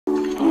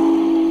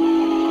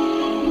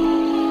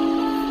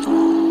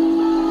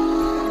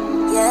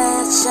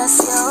Hey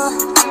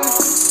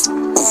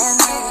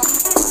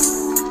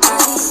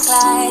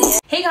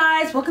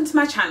guys, welcome to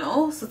my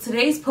channel. So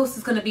today's post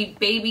is going to be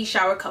baby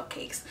shower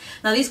cupcakes.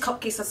 Now these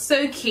cupcakes are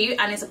so cute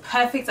and it's a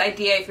perfect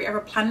idea if you're ever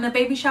planning a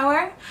baby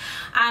shower.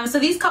 So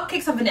these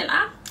cupcakes are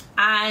vanilla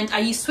and I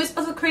used Swiss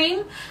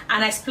buttercream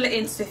and I split it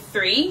into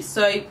 3.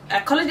 So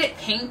I coloured it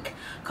pink,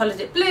 coloured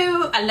it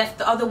blue, and left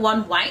the other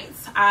one white.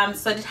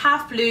 So I did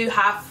half blue,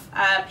 half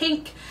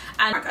pink,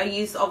 and I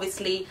used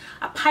obviously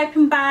a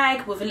piping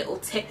bag with a little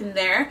tip in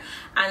there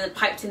and then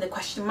piped in the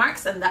question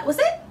marks, and that was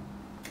it.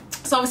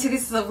 So obviously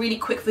this is a really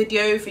quick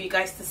video for you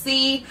guys to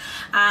see,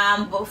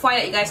 but before I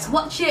let you guys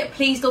watch it,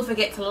 please don't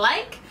forget to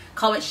like,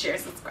 comment, share,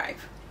 subscribe.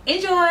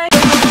 Enjoy!